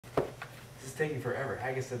This is taking forever.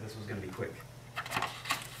 Haggis said this was going to be quick.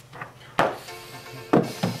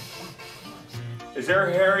 Is there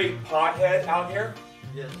a Harry Pothead out here?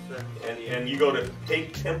 Yes, sir. And you go to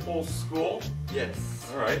Pig Temple School? Yes.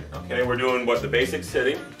 All right. Okay, we're doing what, the basic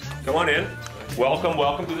sitting. Come on in. Welcome,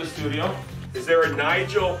 welcome to the studio. Is there a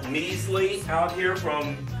Nigel Measley out here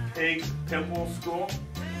from Pig Temple School?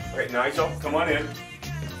 All right, Nigel, come on in.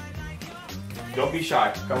 Don't be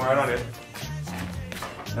shy. Come right on in.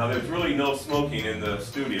 Now, there's really no smoking in the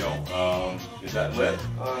studio. Is that lit?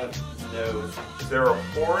 No. Is there a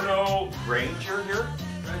porno Granger here?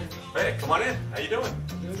 Hey, come on in. How you doing?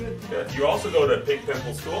 Good. Good. You also go to Pig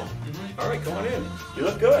Temple School? All right, come on in. You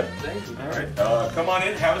look good. Thank you. All right, come on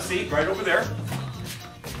in. Have a seat right over there.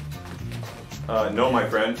 No, my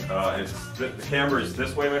friend. The camera is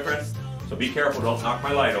this way, my friends. So be careful. Don't knock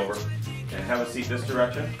my light over. And have a seat this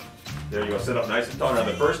direction. There you go. Sit up nice and tall. Now,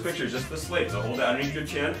 the first picture is just the slate. So hold that underneath your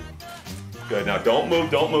chin. Good. Now, don't move.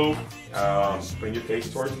 Don't move. Bring your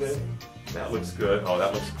face towards me. That looks good. Oh,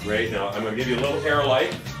 that looks great. Now, I'm going to give you a little hair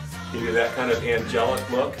light. Give you that kind of angelic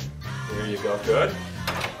look. There you go. Good.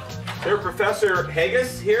 Is there Professor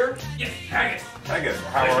Haggis here? Yes, Haggis. Haggis,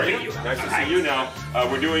 how are you? Nice to see you now.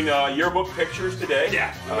 We're doing yearbook pictures today.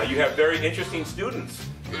 Yeah. You have very interesting students.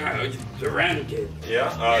 The random kid.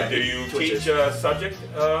 Yeah. Do you teach a subject?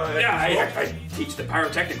 Yeah, I teach the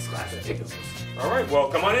pyrotechnics class at Pickles. All right. Well,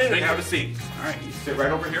 come on in and have a seat. All right. You sit right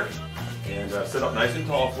over here and sit up nice and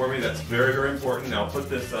tall for me. That's very, very important. Now put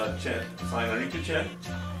this chin sign underneath your chin.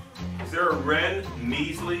 Is there a Ren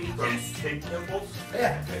Measley from Pig Temples?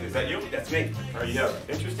 Yeah. Okay, is that you? That's me. You have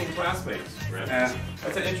interesting classmates, Ren.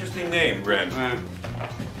 That's an interesting name, Ren.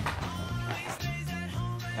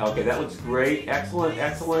 Okay, that looks great. Excellent,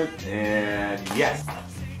 excellent, and yes.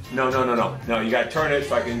 No, you gotta turn it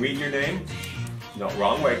so I can read your name. No,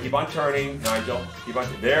 wrong way. Keep on turning, Nigel. Keep on.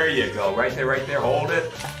 There you go. Right there, right there. Hold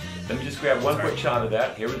it. Let me just grab one quick shot of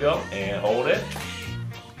that. Here we go. And hold it.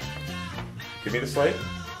 Give me the slate.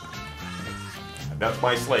 That's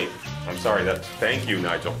my slate. I'm sorry. Thank you,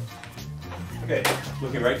 Nigel. Okay,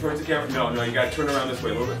 looking right towards the camera. No, you gotta turn around this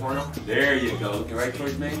way a little bit more now. There you go. Looking right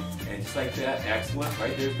towards me. And just like that. Excellent.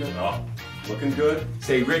 Right there's good. Oh, looking good.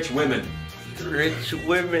 Say rich women. Rich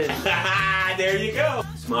women. There you go.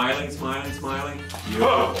 Smiling, smiling, smiling.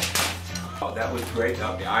 Beautiful. Oh, that was great.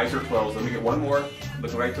 Now, the eyes are closed. Let me get one more.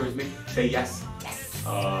 Looking right towards me. Say yes. Yes.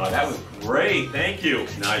 That was great. Thank you,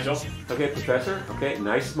 Nigel. Okay, Professor. Okay,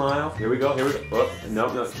 nice smile. Here we go. Here we go. Oh, no,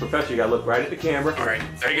 Professor, you gotta look right at the camera. All right.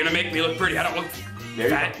 Are you gonna make me look pretty? I don't look there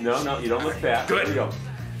fat. You go. No, you don't look fat. Good. There we go.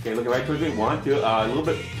 Okay, looking right towards me. 1, 2. A little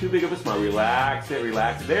bit too big of a smile. Relax it,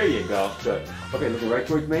 relax it. There you go. Good. Okay, looking right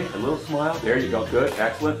towards me. A little smile. There you go. Good.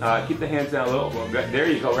 Excellent. Keep the hands down a little. There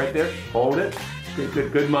you go. Right there. Hold it.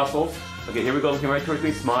 Good muscles. Okay, here we go. Looking right towards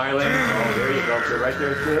me. Smiling. Oh, there you go. Good. Right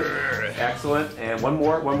there is good. Excellent. And one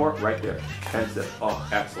more. Right there. And sit. Oh,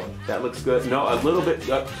 excellent. That looks good. No, a little bit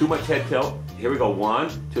too much head tilt. Here we go. 1,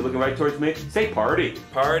 2. Looking right towards me. Say party.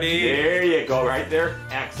 Party. There you go. Right there.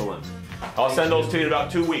 Excellent. I'll send those to you in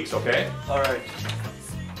about 2 weeks, okay? All right.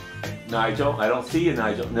 Nigel, I don't see you,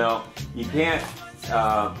 Nigel. No, you can't.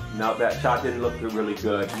 No, that shot didn't look really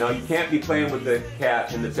good. No, you can't be playing with the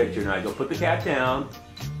cat in the picture, Nigel. Put the cat down,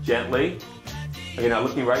 gently. Okay, now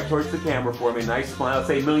looking right towards the camera for me. Nice smile.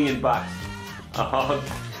 Say $1,000,000.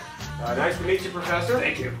 Nice to meet you, Professor.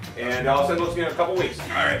 Thank you. And I'll send those to you in a couple weeks. All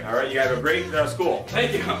right. All right, you have a great school.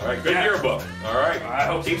 Thank you. All right, good yearbook. All right. I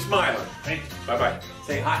hope Keep smiling. Thanks. Bye-bye.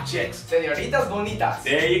 Say hot chicks. Señoritas bonitas.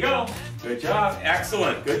 There you go. Good job.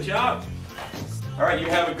 Excellent. Good job. All right, you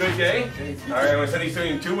have a good day. All right, I'm going to send these to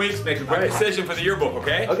you in 2 weeks. Make a quick decision for the yearbook,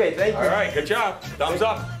 okay? Okay, thank you. All right, good job. Thumbs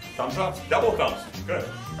up. Thumbs up. Double thumbs. Good.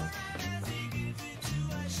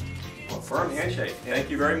 Well, firm handshake. Thank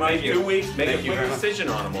you very much. 2 weeks. Make a quick decision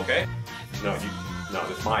on them, okay? No,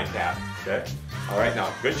 it's my cat, okay? All right,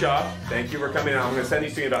 now, good job. Thank you for coming out. I'm going to send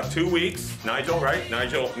these to you in about 2 weeks. Nigel, right?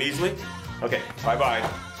 Nigel Measley? Okay, bye-bye.